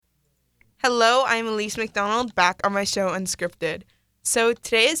Hello, I'm Elise McDonald, back on my show Unscripted. So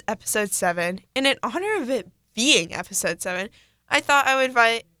today is episode 7. And in honor of it being episode 7, I thought I would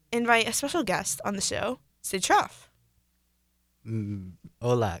invite a special guest on the show, Sidh Shroff.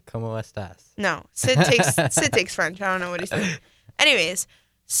 Hola, ¿cómo estás? No, Sidh takes French. I don't know what he's saying. Anyways,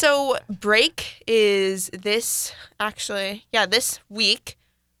 so break is this week,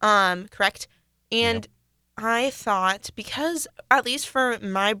 correct? And Yep. I thought, because at least for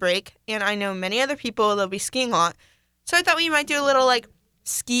my break, and I know many other people, they'll be skiing a lot, so I thought we might do a little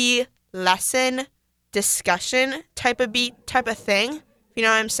ski lesson discussion type of thing. If you know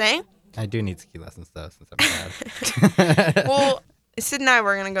what I'm saying? I do need ski lessons though, since I'm bad. Well, Sid and I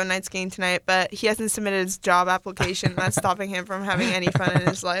were gonna go night skiing tonight, but he hasn't submitted his job application. That's stopping him from having any fun in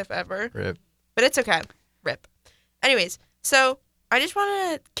his life ever. Rip. But it's okay. Rip. Anyways, so I just want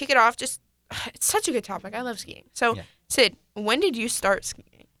to kick it off. It's such a good topic. I love skiing. So, Yeah. Sid, when did you start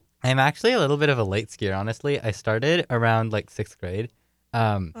skiing? I'm actually a little bit of a late skier, honestly. I started around 6th grade,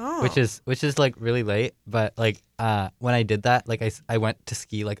 which is really late. But when I did that, I went to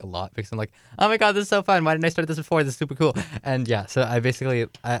ski a lot because I'm like, oh my god, this is so fun. Why didn't I start this before? This is super cool. And yeah, so I basically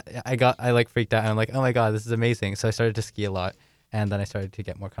I freaked out and I'm like, oh my god, this is amazing. So I started to ski a lot, and then I started to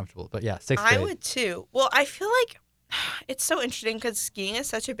get more comfortable. But yeah, 6th grade. I would too. Well, I feel like it's so interesting because skiing is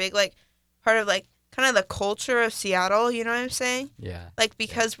such a big part of kind of the culture of Seattle. You know what I'm saying? Yeah.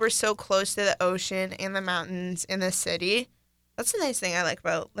 Because we're so close to the ocean and the mountains in the city. That's the nice thing I like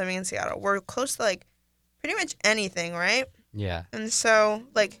about living in Seattle. We're close to pretty much anything, right? Yeah. And so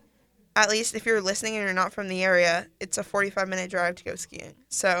at least if you're listening and you're not from the area, it's a 45-minute drive to go skiing.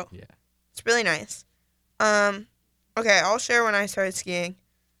 So Yeah. it's really nice. Okay, I'll share when I started skiing.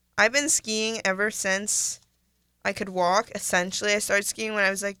 I've been skiing ever since I could walk. Essentially, I started skiing when I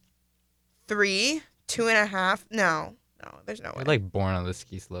was 3, 2.5. No, there's no way. You're born on the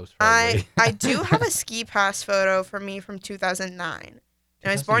ski slopes, probably. I do have a ski pass photo for me from 2009. And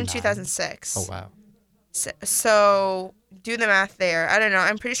I was born in 2009? 2006. Oh wow. So do the math there. I don't know.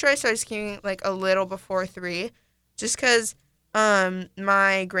 I'm pretty sure I started skiing a little before 3, just because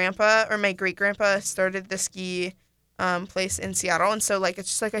my grandpa or my great grandpa started the ski place in Seattle, and so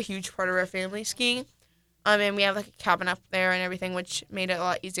it's just a huge part of our family skiing. And we have a cabin up there and everything, which made it a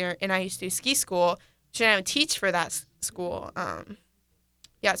lot easier. And I used to do ski school, which I would teach for that school.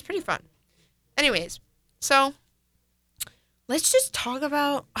 Yeah, it's pretty fun. Anyways, so let's just talk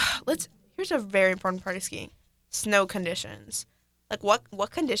about here's a very important part of skiing: snow conditions. What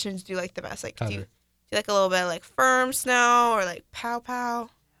conditions do you like the best? Do you like a little bit of firm snow or pow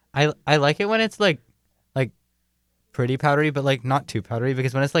pow? I like it when it's pretty powdery, but not too powdery,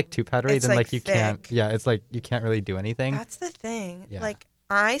 because when it's too powdery, It's, then you thick. can't. Yeah, it's you can't really do anything. That's the thing. Yeah.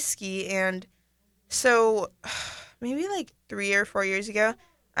 I ski, and so maybe 3 or 4 years ago,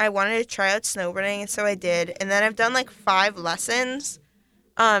 I wanted to try out snowboarding, and so I did. And then I've done 5 lessons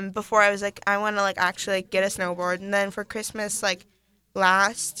before I was I want to actually get a snowboard. And then for Christmas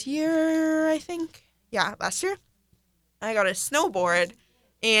last year, I think. Yeah, last year, I got a snowboard,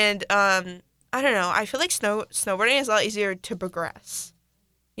 and I don't know. I feel snowboarding is a lot easier to progress,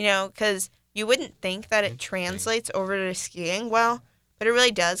 because you wouldn't think that it translates over to skiing well, but it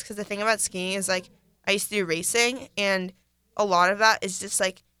really does, because the thing about skiing is, I used to do racing, and a lot of that is just,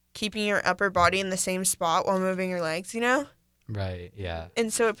 keeping your upper body in the same spot while moving your legs, Right, yeah.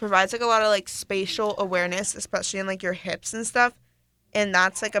 And so it provides, a lot of, spatial awareness, especially in, your hips and stuff, and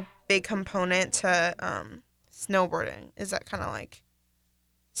that's, a big component to snowboarding, is that kind of,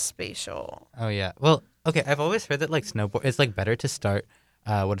 spatial. Oh, yeah. Well, okay, I've always heard that, snowboard, it's, better to start,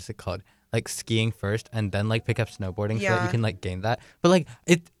 what is it called? Skiing first and then, pick up snowboarding so that you can, gain that. But,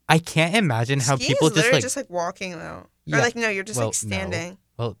 I can't imagine how Skiing people is literally just, walking, though. Yeah. Or, no, you're just, standing. No.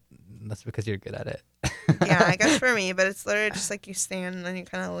 Well, that's because you're good at it. Yeah, I guess for me, but it's literally just, you stand and then you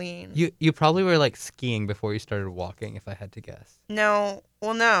kind of lean. You probably were, skiing before you started walking, if I had to guess. No.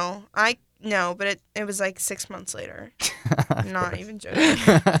 Well, no. No, but it was, 6 months later. I'm not even joking.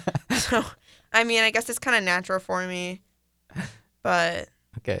 So, I mean, I guess it's kind of natural for me, but...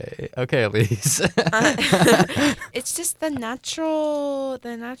 Okay, Elise. It's just the natural,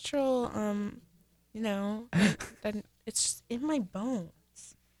 it's just in my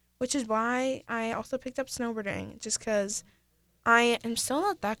bones, which is why I also picked up snowboarding, just because I am still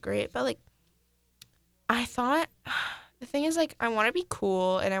not that great, but, I thought, the thing is, I want to be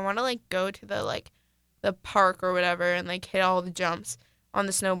cool, and I want to, go to the park or whatever, and, hit all the jumps on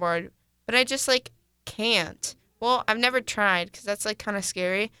the snowboard, but I just, can't. Well, I've never tried, because that's, kind of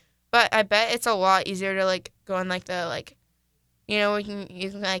scary, but I bet it's a lot easier to, go on, the, you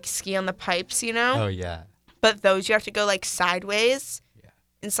can ski on the pipes, Oh, yeah. But those you have to go, sideways.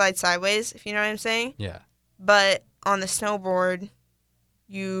 Yeah. and slide sideways, if you know what I'm saying. Yeah. But on the snowboard,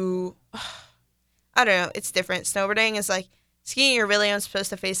 I don't know, it's different. Snowboarding is like, skiing you're really only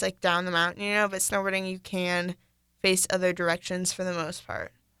supposed to face like down the mountain, but snowboarding you can face other directions for the most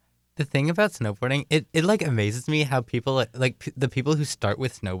part. The thing about snowboarding, it like amazes me how people the people who start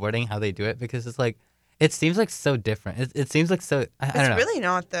with snowboarding, how they do it, because it's like, it seems like so different. It seems like so, I don't know. It's really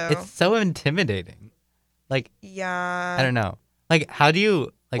not though. It's so intimidating. Like, yeah. I don't know. Like, how do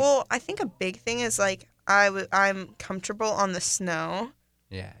you, like... Well, I think a big thing is like, I'm comfortable on the snow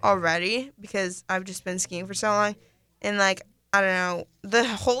Yeah. already because I've just been skiing for so long. And like, I don't know, the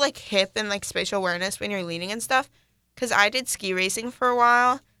whole like hip and like spatial awareness when you're leaning and stuff. Because I did ski racing for a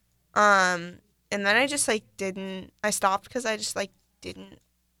while. And then I just like I stopped because I just like didn't,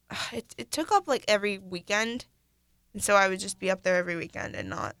 it took up like every weekend. And so I would just be up there every weekend and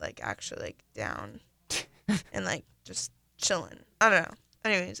not like actually like down and like just chilling. I don't know.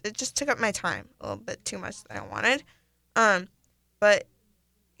 Anyways, it just took up my time a little bit too much than I wanted. But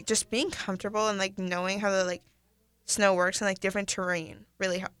just being comfortable and like knowing how the like snow works and like different terrain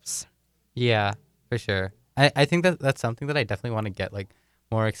really helps. Yeah, for sure. I think that's something that I definitely want to get like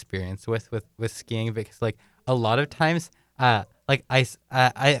more experience with skiing, because like a lot of times like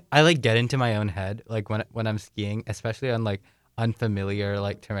I like get into my own head like when I'm skiing, especially on like unfamiliar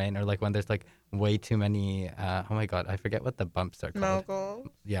like terrain, or like when there's like way too many oh my god, I forget what the bumps are called.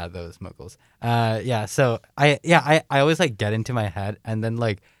 Mogul. Yeah, those moguls. Yeah, so I always like get into my head, and then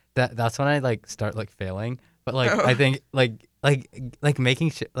like that's when I like start like failing. But like I think like making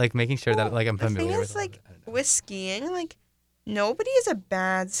sure that like I'm familiar with the thing is, like with skiing, like nobody is a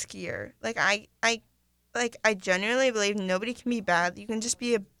bad skier. Like I genuinely believe nobody can be bad. You can just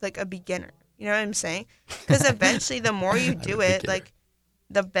be a beginner. You know what I'm saying? Because eventually, the more you do it, like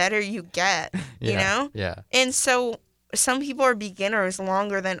the better you get. You know? Yeah. And so some people are beginners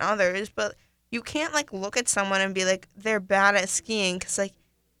longer than others, but you can't like look at someone and be like they're bad at skiing, because like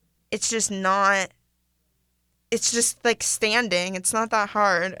it's just not. It's just like standing. It's not that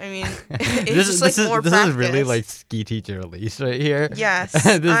hard. I mean, it's just like more practice. This is really like ski teacher Elise right here. Yes.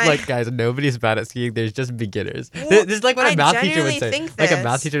 This is like, guys, nobody's bad at skiing. There's just beginners. Well, this is like what a math teacher would say. Think like a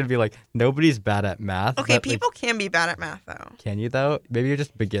math teacher would be like, nobody's bad at math. Okay, but, people like, can be bad at math though. Can you though? Maybe you're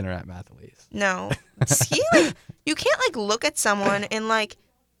just beginner at math, Elise. No, skiing, like you can't like look at someone and like,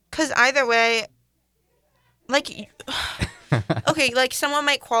 cause either way, like. Okay, like someone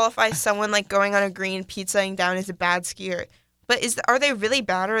might qualify someone like going on a green pizzaing down as a bad skier, but are they really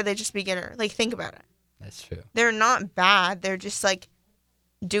bad, or are they just beginner? Like, think about it. That's true. They're not bad. They're just like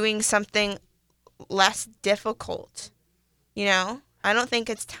doing something less difficult. You know, I don't think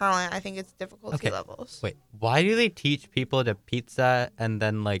it's talent. I think it's difficulty levels. Wait, why do they teach people to pizza and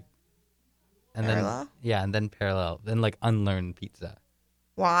then like, and parallel? And then parallel, then like unlearn pizza?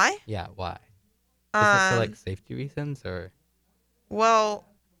 Why? Yeah, why? Is it for like safety reasons or? Well,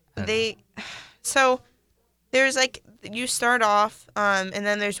 so there's like, you start off, and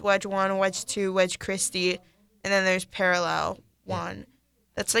then there's wedge 1, wedge 2, wedge Christie, and then there's parallel 1. Yeah.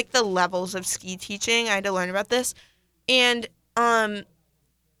 That's like the levels of ski teaching. I had to learn about this. And,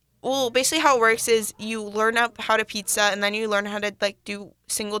 well, basically how it works is you learn up how to pizza, and then you learn how to like do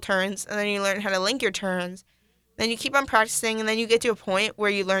single turns, and then you learn how to link your turns. Then you keep on practicing, and then you get to a point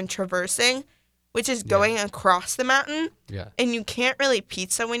where you learn traversing, which is going across the mountain. Yeah. And you can't really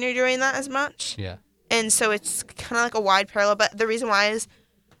pizza when you're doing that as much. Yeah. And so it's kind of like a wide parallel. But the reason why is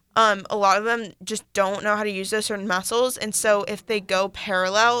a lot of them just don't know how to use those certain muscles. And so if they go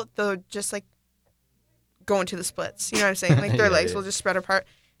parallel, they'll just like go into the splits. You know what I'm saying? Like their legs will just spread apart.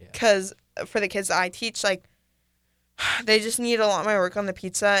 Because for the kids that I teach, like they just need a lot more work on the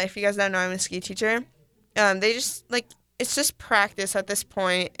pizza. If you guys don't know, I'm a ski teacher. They just like, it's just practice at this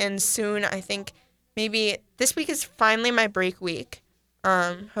point. And soon, I think maybe this week is finally my break week.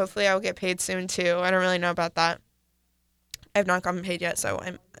 Hopefully I'll get paid soon too. I don't really know about that. I've not gotten paid yet, so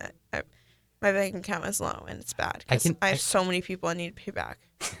my bank account is low and it's bad. I have so many people I need to pay back.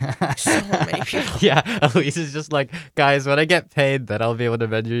 So many people. Yeah, Elise is just like, guys, when I get paid, then I'll be able to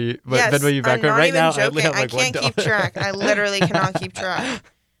Venmo you back. I'm but not right even now, joking. I only have like I can't keep track. I literally cannot keep track.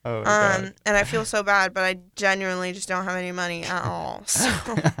 Oh my God. And I feel so bad, but I genuinely just don't have any money at all. So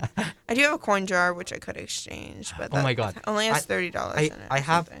I do have a coin jar which I could exchange, but oh my God, only has $30 in it. I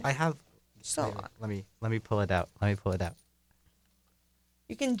have still a lot. Let me pull it out.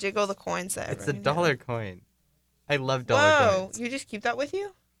 You can jiggle the coins that it's a dollar coin. I love dollar coins. Whoa, you just keep that with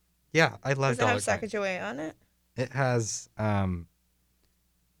you? Yeah, I love dollar coins. Does it have Sacagawea on it? It has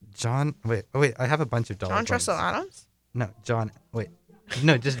John. Wait, I have a bunch of dollar coins. John Russell Adams? No, John. Wait.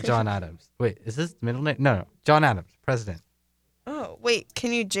 No, just John Adams. Wait, is this middle name? No, John Adams, president. Oh, wait,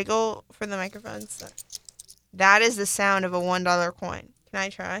 can you jiggle for the microphones? That is the sound of a $1 coin. Can I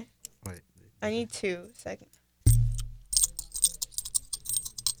try? Wait. I need 2 seconds.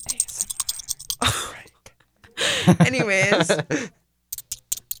 Anyways.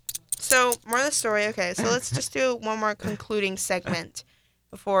 So, more of the story. Okay, so let's just do one more concluding segment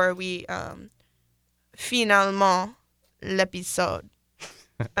before we, finalement, l'épisode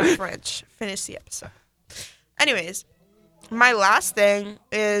of French. Finish the episode. Anyways, my last thing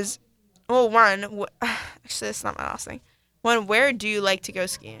is, actually, that's not my last thing. One, where do you like to go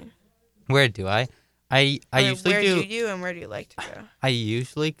skiing? Where do I? I usually where do. Where do you and where do you like to go? I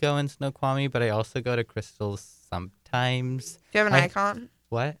usually go in Snoqualmie, but I also go to Crystals sometimes. Do you have an icon?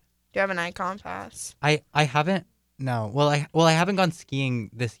 What? Do you have an icon pass? I haven't. No. Well, I haven't gone skiing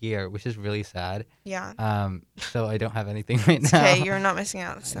this year, which is really sad. Yeah. So I don't have anything right now. Okay, you're not missing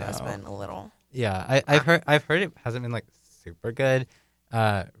out. So it's been a little. Yeah, I've heard it hasn't been like super good.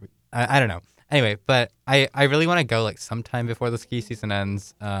 I don't know. Anyway, but I really want to go like sometime before the ski season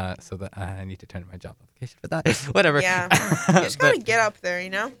ends. So that I need to turn in my job application for that. Whatever. Yeah. You just gotta get up there, you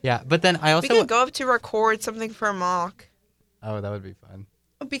know. Yeah, but then I also we could go up to record something for a mock. Oh, that would be fun.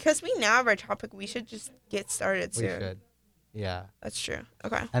 Because we now have our topic, we should just get started soon. We should. Yeah. That's true.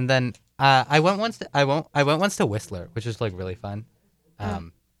 Okay. And then I went once to Whistler, which is like really fun.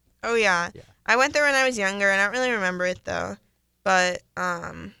 Oh yeah. I went there when I was younger, and I don't really remember it though. But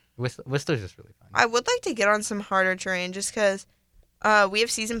Whistler's just really fun. I would like to get on some harder terrain just because we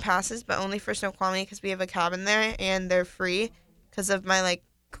have season passes, but only for Snoqualmie because we have a cabin there and they're free because of my like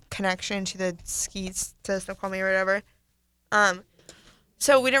connection to the skis to Snoqualmie or whatever.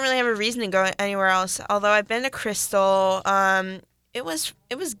 So we don't really have a reason to go anywhere else. Although I've been to Crystal, it was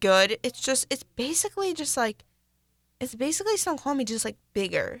good. It's basically Snoqualmie just like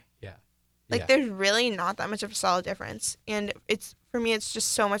bigger. Yeah. Like there's really not that much of a solid difference, and for me it's just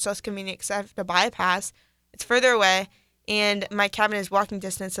so much less convenient because I have to buy a pass. It's further away, and my cabin is walking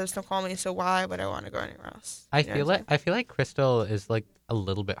distance of Snoqualmie. So why would I want to go anywhere else? I feel like Crystal is like a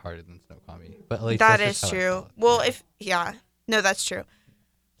little bit harder than Snoqualmie, but at least that is true. Well, that's true.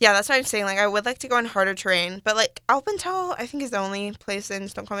 Yeah, that's what I'm saying. Like, I would like to go on harder terrain, but like Alpental, I think is the only place in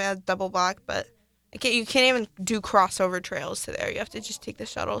Snoqualmie that has double black. But you can't even do crossover trails to there. You have to just take the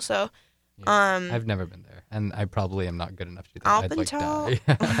shuttle. So, I've never been there, and I probably am not good enough to do that. Alpental.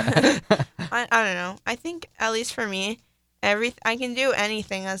 I don't know. I think at least for me, I can do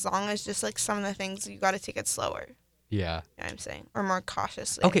anything as long as just like some of the things you got to take it slower. Yeah. You know what I'm saying? Or more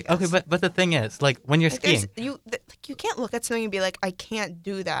cautiously. Okay, but the thing is, like, when you're skiing... You can't look at something and be like, I can't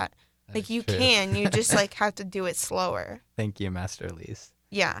do that. Like, you true. can. You just, like, have to do it slower. Thank you, Master Elise.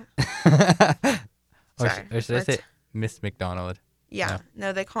 Yeah. or should I say Miss McDonald? Yeah.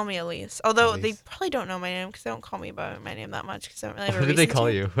 No, they call me Elise. Although they probably don't know my name because they don't call me by my name that much because I don't really have a reason What did they call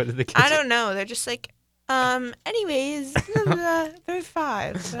you? What did they call I don't know. They're just like... anyways, they're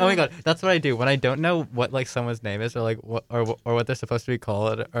 5. So. Oh my god, that's what I do when I don't know what like someone's name is or like what or what they're supposed to be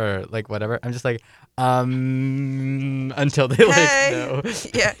called or like whatever. I'm just like until they like know.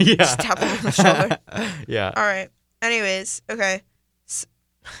 Yeah. Just tap them on the shoulder. Yeah. All right. Anyways, okay.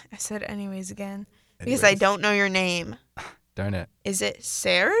 I said anyways again because I don't know your name. Darn it. Is it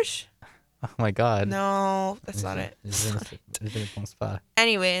Serge? Oh my god. No, that's not it.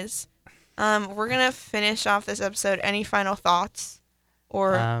 Anyways. We're gonna finish off this episode. Any final thoughts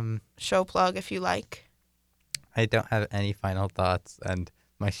or show plug if you like? I don't have any final thoughts, and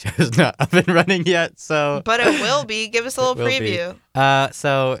my show's not up and running yet. So, but it will be. Give us a little preview.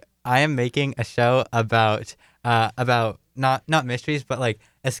 So I am making a show about not mysteries, but like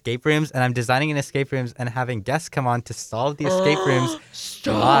escape rooms, and I'm designing an escape rooms and having guests come on to solve the escape rooms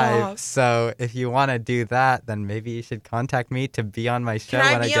live. So if you want to do that, then maybe you should contact me to be on my show when I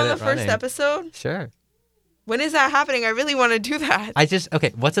get it running. Can I be on the first episode? Sure. When is that happening? I really want to do that.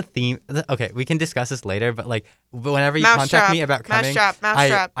 What's a theme? Okay, we can discuss this later, but like whenever you contact me about coming,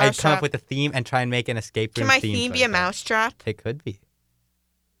 I come up with a theme and try and make an escape room. Can my theme be a mousetrap? It could be.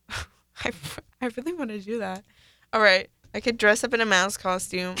 I really want to do that. All right. I could dress up in a mouse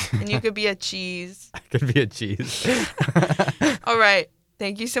costume, and you could be a cheese. I could be a cheese. All right.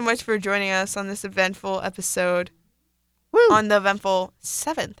 Thank you so much for joining us on this eventful episode. Woo! On the eventful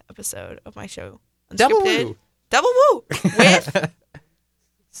 7th episode of my show. Double woo! Double woo! With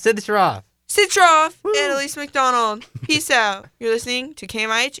Sidh Shroff. Sidh Shroff and Elise McDonald. Peace out. You're listening to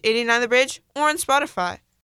KMIH 89 The Bridge or on Spotify.